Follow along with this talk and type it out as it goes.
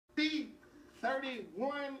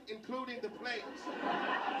31, including the players.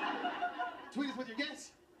 Tweet us with your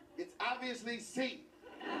guess. It's obviously C.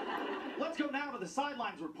 Let's go now to the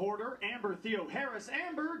sidelines reporter, Amber Theo Harris.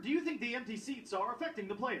 Amber, do you think the empty seats are affecting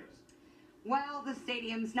the players? Well, the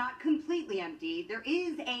stadium's not completely empty. There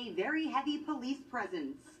is a very heavy police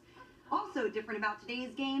presence. Also different about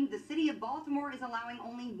today's game, the city of Baltimore is allowing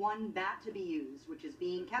only one bat to be used, which is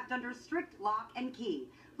being kept under strict lock and key.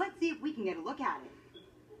 Let's see if we can get a look at it.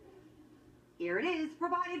 Here it is,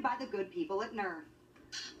 provided by the good people at Nerf.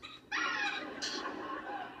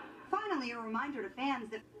 Finally, a reminder to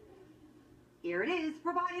fans that... Here it is,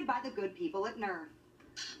 provided by the good people at Nerf.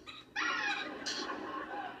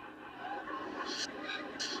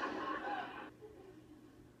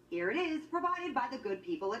 Here it is, provided by the good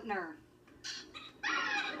people at Nerf.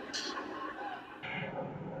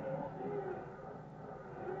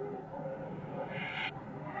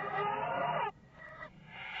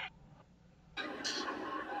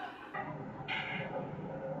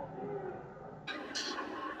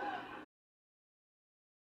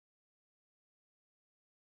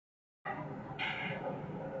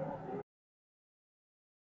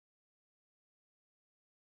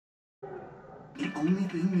 The only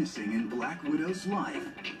thing missing in Black Widow's life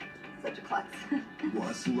Such a klutz.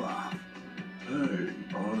 was love. Hey,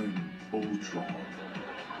 I'm Ultron.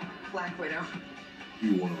 Black Widow.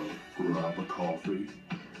 You wanna grab a coffee?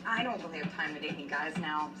 I don't really have time to dating guys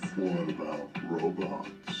now. What about robots?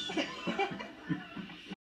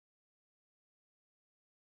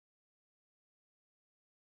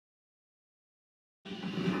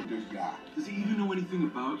 This guy. Does he even know anything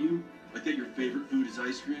about you? Like that your favorite food is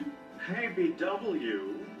ice cream? Hey,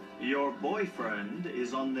 BW, your boyfriend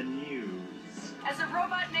is on the news. As a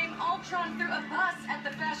robot named Ultron threw a bus at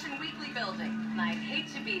the Fashion Weekly building. And I'd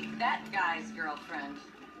hate to be that guy's girlfriend.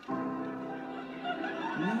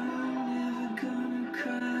 I'm never gonna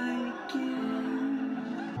cry again.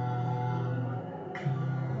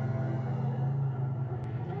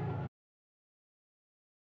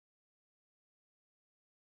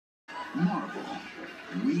 Marvel,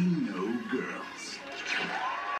 we know girls.